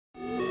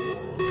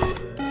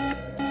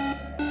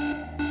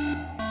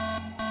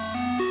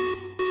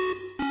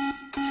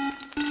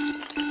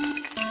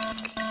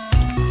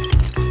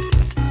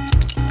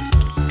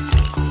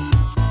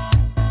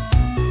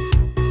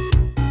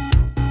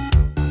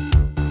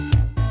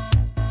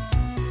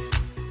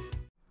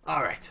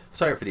Alright,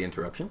 sorry for the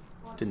interruption.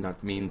 Did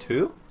not mean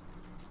to.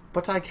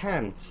 But I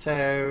can,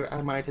 so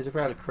I might as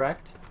well,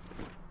 correct?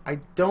 I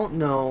don't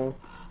know...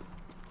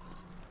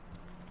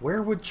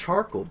 Where would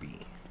charcoal be?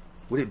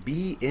 Would it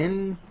be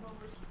in...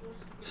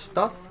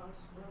 stuff?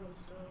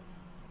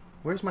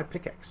 Where's my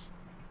pickaxe?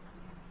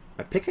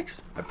 My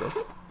pickaxe? I broke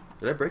it?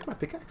 Did I break my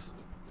pickaxe?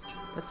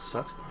 That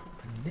sucks.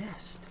 A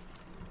nest.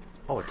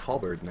 Oh, a tall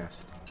bird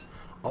nest.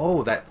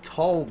 Oh, that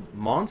tall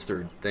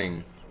monster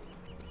thing.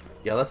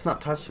 Yeah, let's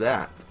not touch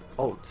that.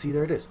 Oh, see,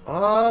 there it is.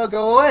 Oh,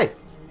 go away.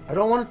 I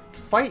don't want to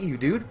fight you,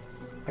 dude.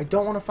 I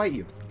don't want to fight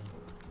you.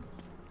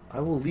 I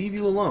will leave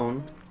you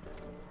alone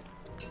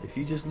if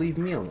you just leave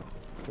me alone.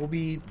 We'll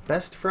be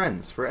best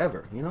friends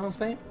forever. You know what I'm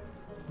saying?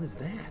 What is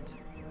that?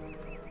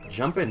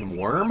 Jumping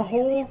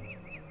wormhole?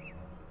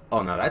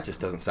 Oh, no, that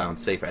just doesn't sound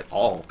safe at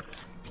all.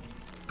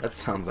 That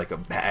sounds like a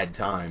bad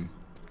time.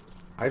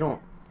 I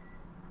don't...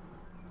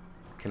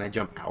 Can I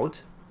jump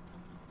out?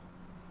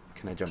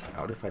 Can I jump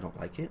out if I don't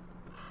like it?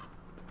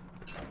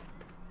 I'm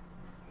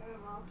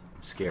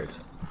scared.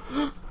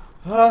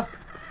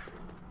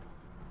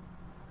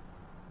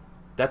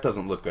 That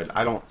doesn't look good.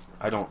 I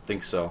don't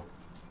think so.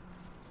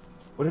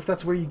 What if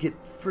that's where you get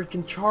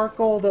freaking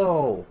charcoal,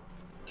 though?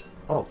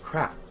 Oh,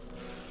 crap.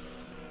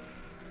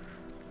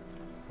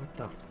 What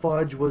the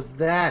fudge was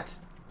that?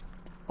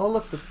 Oh,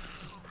 look.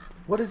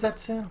 What is that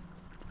sound?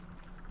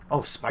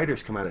 Oh,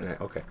 spiders come out at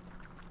night. Okay.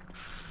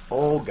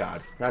 Oh,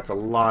 God. That's a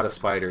lot of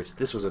spiders.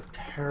 This was a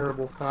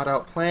terrible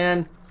thought-out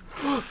plan.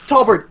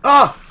 Tallbird!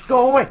 Ah!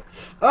 Go away!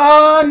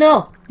 Ah,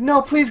 no!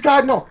 No, please,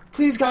 God, no!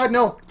 Please, God,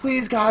 no!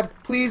 Please, God!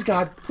 Please,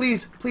 God!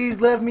 Please!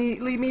 Please, leave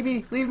me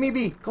be! Leave me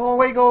be! Go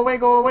away, go away,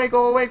 go away,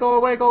 go away, go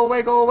away, go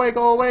away, go away,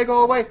 go away,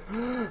 go away!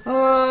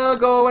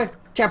 Go away!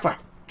 Campfire!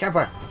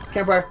 Campfire!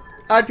 Campfire!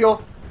 Add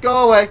fuel!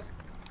 Go away!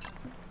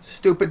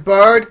 Stupid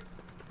bird!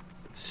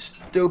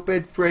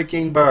 Stupid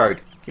freaking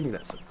bird! Give me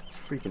that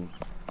freaking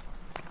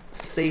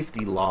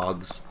safety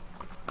logs.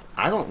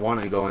 I don't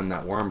want to go in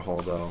that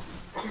wormhole, though.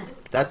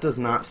 That does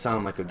not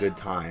sound like a good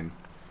time.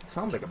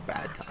 Sounds like a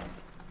bad time.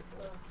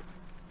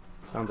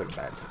 Sounds like a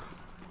bad time.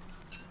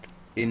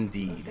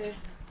 Indeed. Okay.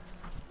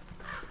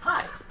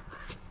 Hi.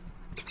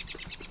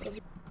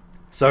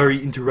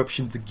 Sorry,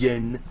 interruptions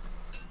again.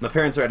 My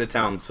parents are out of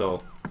town,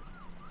 so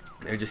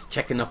they're just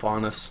checking up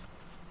on us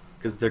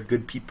because they're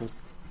good people.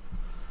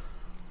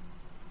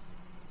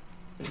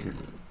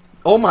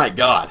 Oh my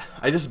God!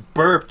 I just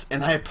burped,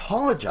 and I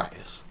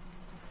apologize.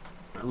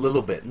 A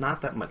little bit,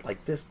 not that much.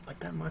 Like this, like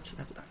that much.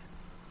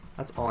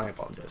 That's all I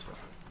apologize for.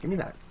 Give me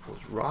that.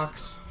 Those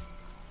rocks.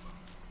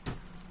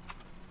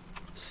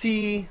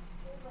 See,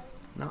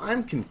 now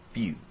I'm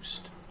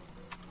confused.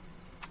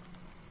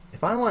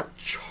 If I want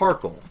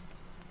charcoal,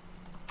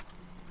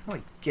 how do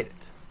I get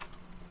it?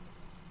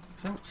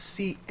 Because I don't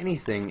see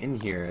anything in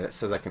here that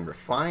says I can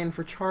refine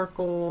for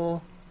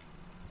charcoal.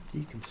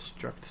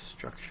 Deconstruct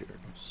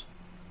structures.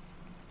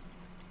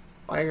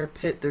 Fire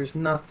pit, there's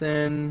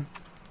nothing.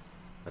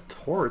 A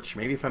torch,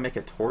 maybe if I make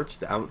a torch,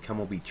 the outcome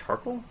will be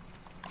charcoal?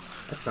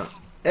 That's not...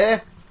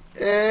 there's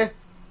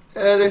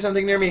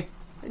something near me.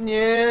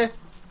 Yeah.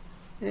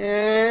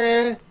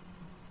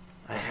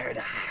 I heard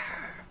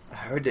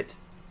it.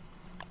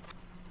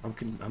 I'm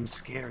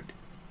scared.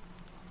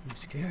 I'm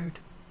scared.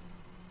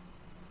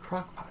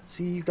 Crockpot.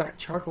 See, you got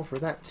charcoal for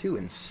that too,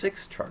 and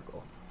 6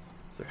 charcoal.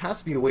 So there has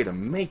to be a way to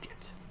make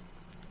it.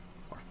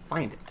 Or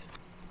find it.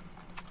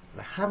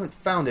 But I haven't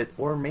found it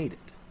or made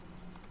it.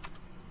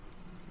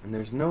 And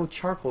there's no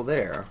charcoal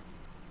there.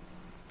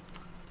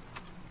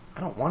 I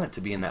don't want it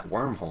to be in that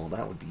wormhole.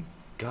 That would be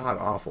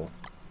god-awful.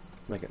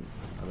 Make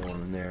another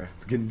one in there.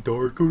 It's getting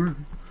darker.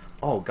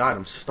 Oh, God,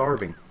 I'm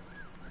starving.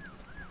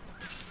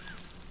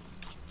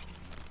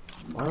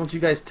 Why don't you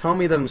guys tell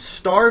me that I'm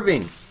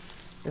starving? You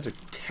guys are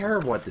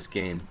terrible at this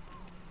game.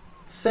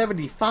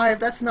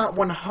 75? That's not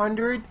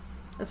 100.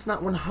 That's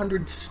not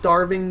 100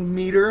 starving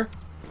meter.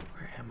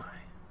 Where am I?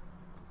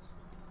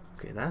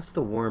 Okay, that's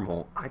the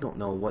wormhole. I don't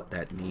know what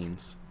that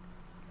means.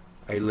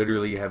 I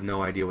literally have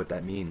no idea what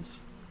that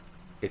means.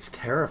 It's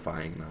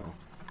terrifying, though.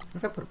 What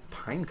if I put a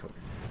pine cone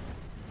in there?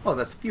 Oh,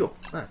 that's fuel.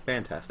 Ah,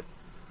 fantastic.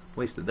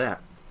 Wasted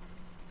that.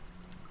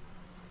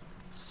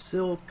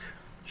 Silk.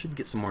 Should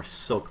get some more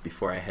silk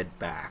before I head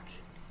back.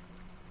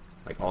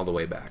 Like, all the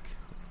way back.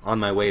 On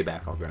my way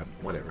back, I'll grab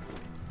whatever.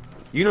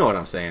 You know what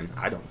I'm saying.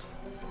 I don't.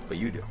 But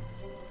you do.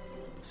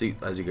 See,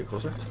 as you get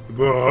closer.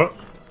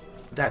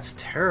 That's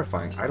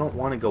terrifying. I don't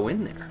want to go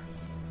in there.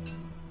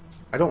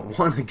 I don't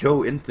want to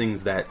go in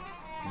things that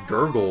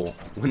gurgle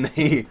when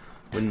I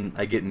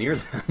get near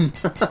them.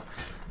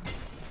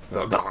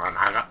 No,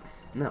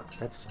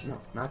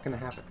 not gonna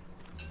happen.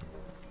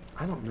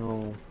 I don't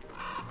know.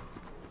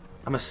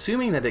 I'm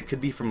assuming that it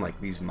could be from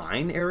like these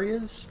mine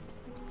areas,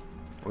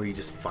 or you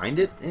just find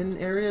it in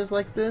areas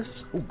like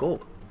this. Oh,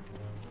 gold.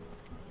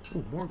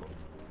 Oh, more gold.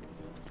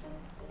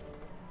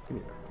 Give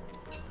me that.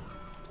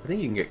 I think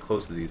you can get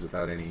close to these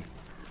without any.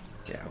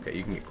 Yeah, okay,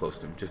 you can get close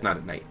to them, just not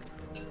at night.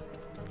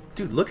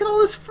 Dude, look at all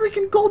this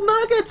freaking gold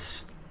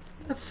nuggets!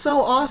 That's so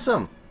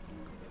awesome!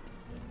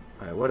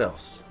 Alright, what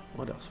else?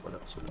 What else? What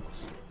else? What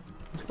else?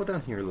 Let's go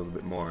down here a little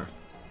bit more.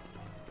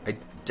 I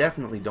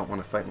definitely don't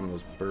want to fight one of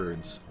those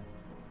birds.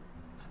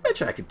 I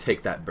bet you I could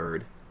take that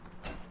bird.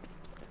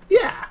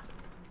 Yeah!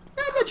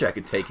 I bet you I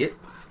could take it.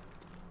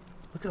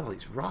 Look at all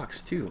these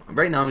rocks, too.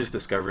 Right now I'm just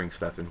discovering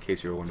stuff, in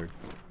case you were wondering.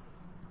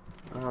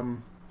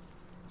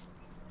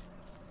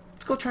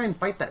 Let's go try and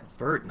fight that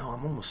bird. No,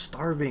 I'm almost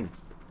starving.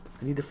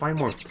 I need to find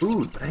more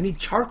food, but I need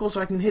charcoal so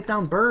I can hit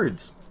down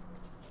birds.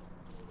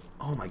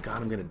 Oh my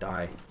god, I'm gonna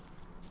die.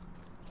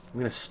 I'm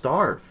gonna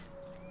starve.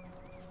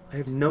 I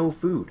have no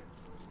food.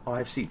 Oh, I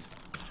have seeds.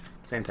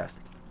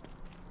 Fantastic.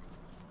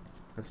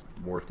 That's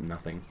worth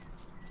nothing.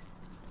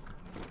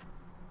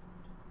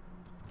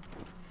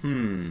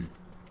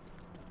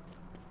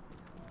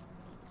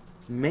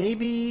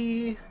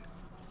 Maybe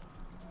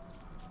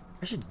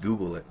I should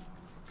Google it,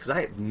 because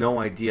I have no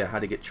idea how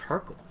to get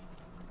charcoal.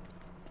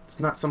 It's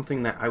not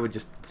something that I would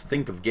just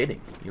think of getting,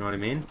 you know what I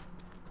mean?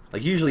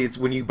 Like, usually it's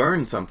when you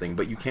burn something,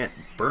 but you can't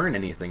burn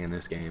anything in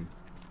this game.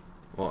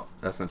 Well,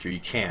 that's not true, you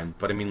can,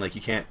 but I mean, like,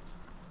 you can't,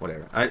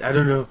 whatever. I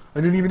don't know.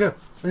 I don't even know.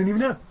 I don't even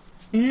know.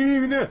 I don't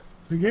even know.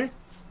 Okay?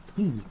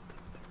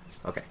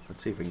 Okay,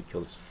 let's see if we can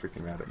kill this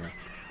freaking rabbit now.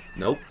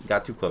 Nope,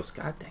 got too close.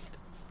 God dang it.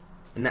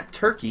 And that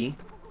turkey,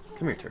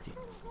 come here, turkey.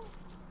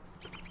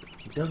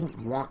 He doesn't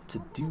want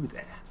to do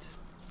that.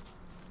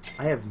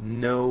 I have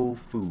no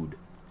food.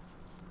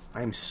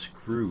 I'm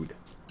screwed.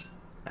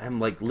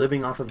 I'm like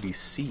living off of these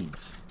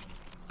seeds.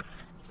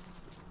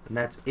 And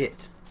that's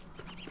it.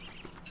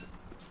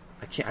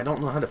 I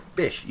don't know how to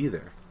fish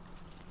either.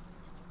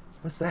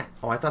 What's that?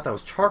 Oh, I thought that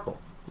was charcoal.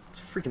 It's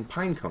freaking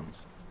pine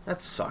cones.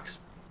 That sucks.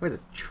 Way to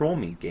troll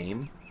me,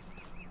 game.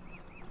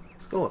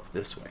 Let's go up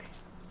this way.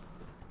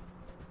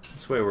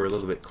 This way we're a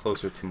little bit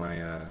closer to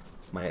my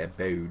my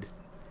abode.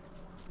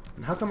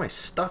 And how come my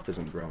stuff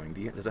isn't growing?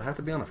 Does it have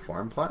to be on a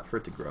farm plot for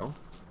it to grow?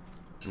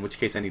 In which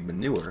case I need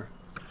manure.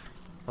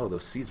 Oh,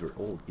 those seeds were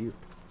old. Ew.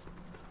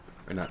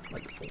 Or not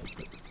like old,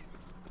 but...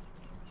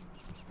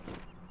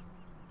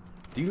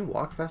 Do you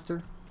walk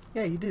faster?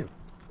 Yeah, you do.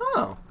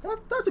 Oh,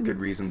 that's a good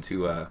reason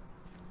to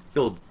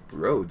build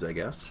roads, I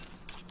guess.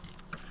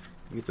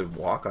 You get to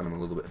walk on them a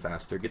little bit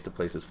faster, get to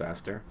places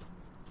faster.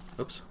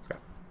 Oops, crap.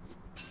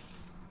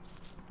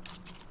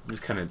 I'm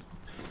just kind of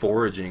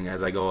foraging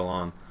as I go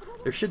along.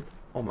 There should...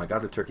 Oh my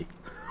god, a turkey.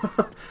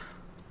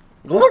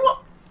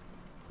 What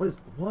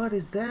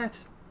is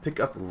that? Pick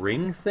up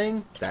ring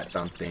thing? That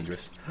sounds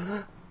dangerous.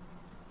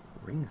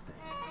 Ring thing.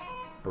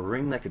 A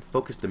ring that could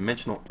focus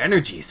dimensional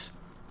energies.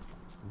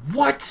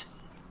 What?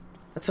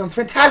 That sounds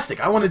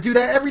fantastic. I want to do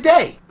that every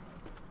day.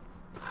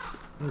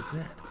 What is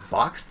that?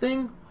 Box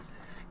thing? What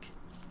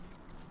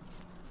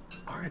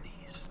the heck are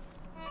these?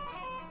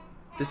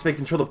 This may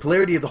control the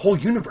polarity of the whole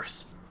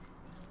universe.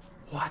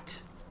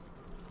 What?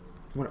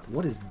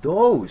 What is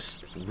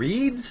those?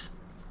 Reeds?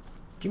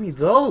 Give me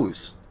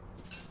those.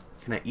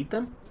 Can I eat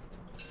them?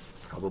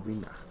 Probably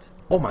not.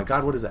 Oh my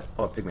god, what is that?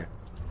 Oh, a pigman.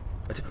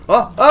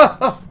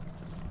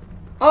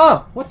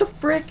 Oh, what the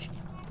frick?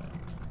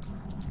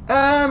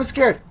 I'm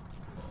scared.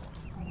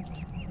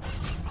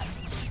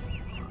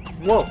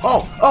 Whoa,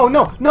 oh,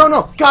 no,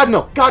 God,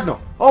 no, God, no.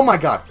 Oh my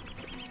god.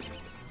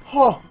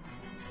 Oh,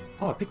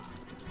 a pig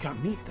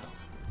got meat,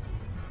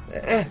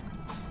 though.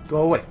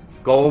 Go away.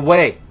 Go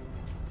away.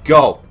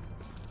 Go.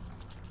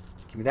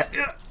 Give me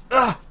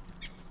that.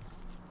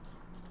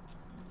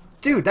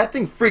 Dude, that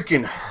thing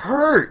freaking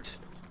hurt.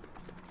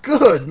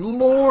 Good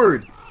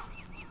lord.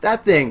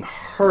 That thing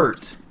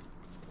hurt.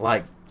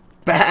 Like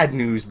bad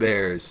news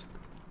bears.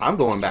 I'm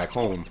going back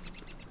home.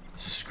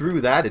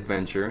 Screw that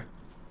adventure.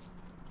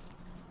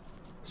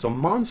 So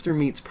monster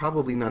meat's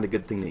probably not a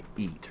good thing to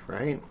eat,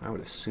 right? I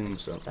would assume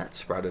so. That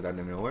sprouted out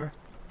of nowhere.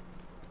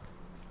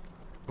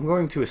 I'm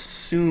going to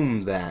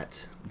assume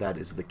that that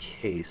is the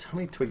case. How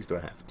many twigs do I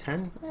have?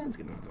 10? Let's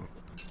get another one.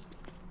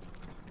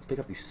 Pick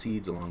up these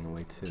seeds along the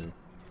way, too.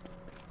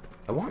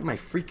 I want my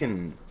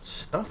freaking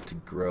stuff to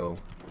grow.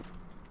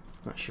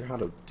 Not sure how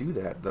to do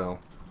that, though.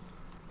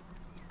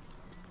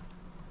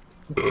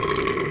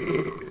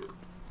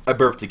 I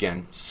burped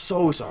again.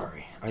 So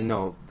sorry. I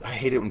know. I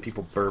hate it when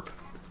people burp.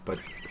 But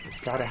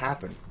it's gotta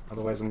happen.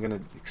 Otherwise I'm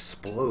gonna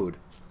explode.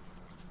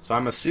 So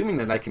I'm assuming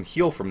that I can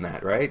heal from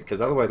that, right?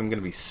 Because otherwise I'm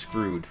gonna be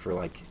screwed for,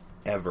 like,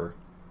 ever.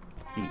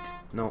 Eat.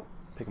 No.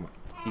 Pick them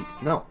up. Eat.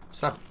 No.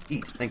 Stop.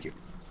 Eat. Thank you.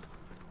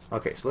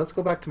 Okay, so let's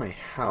go back to my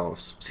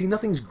house. See,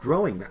 nothing's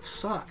growing. That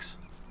sucks.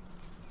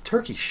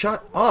 Turkey,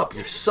 shut up.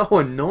 You're so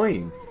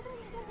annoying.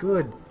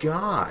 Good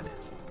God.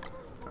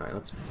 Alright,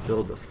 let's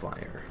build a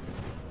fire.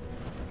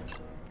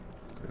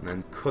 And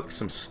then cook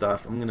some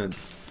stuff. I'm gonna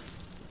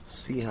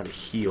see how to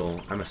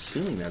heal. I'm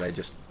assuming that I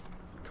just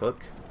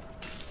cook.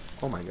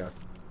 Oh my god.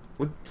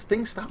 Would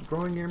things stop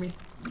growing near me?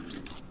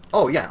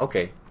 Oh yeah,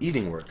 okay.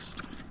 Eating works.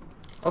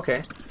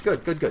 Okay,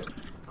 good, good, good.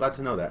 Glad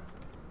to know that.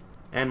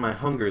 And my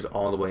hunger's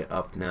all the way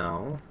up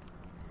now.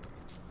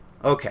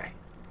 Okay.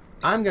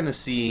 I'm gonna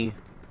see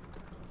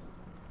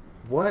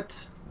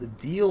what the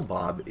deal,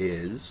 Bob,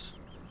 is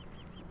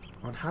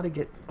on how to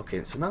get...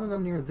 Okay, so now that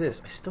I'm near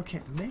this, I still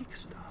can't make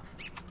stuff.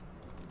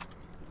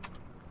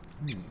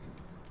 I'm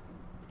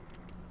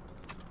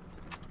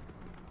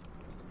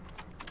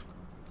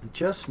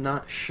just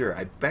not sure.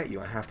 I bet you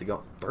I have to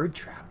go... Bird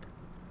trap.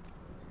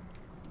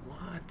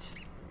 What?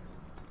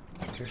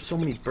 There's so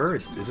many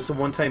birds. Is this a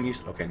one-time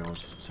use? Okay, no,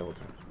 it's several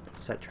times.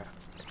 Set trap.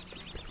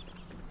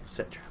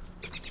 Set trap.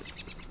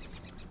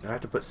 Do I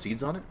have to put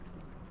seeds on it?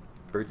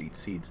 Birds eat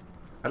seeds.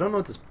 I don't know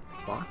what this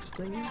box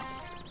thing is.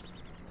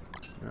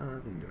 No, I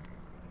didn't do it.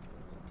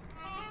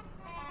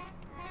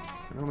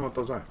 I don't know what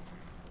those are.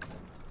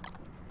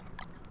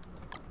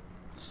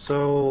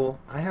 So,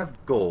 I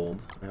have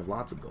gold. I have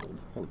lots of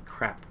gold. Holy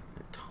crap. I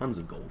have tons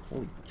of gold.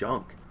 Holy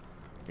junk.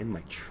 In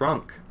my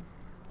trunk.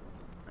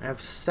 I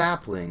have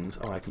saplings.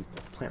 Oh, I can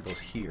plant those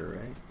here,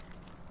 right?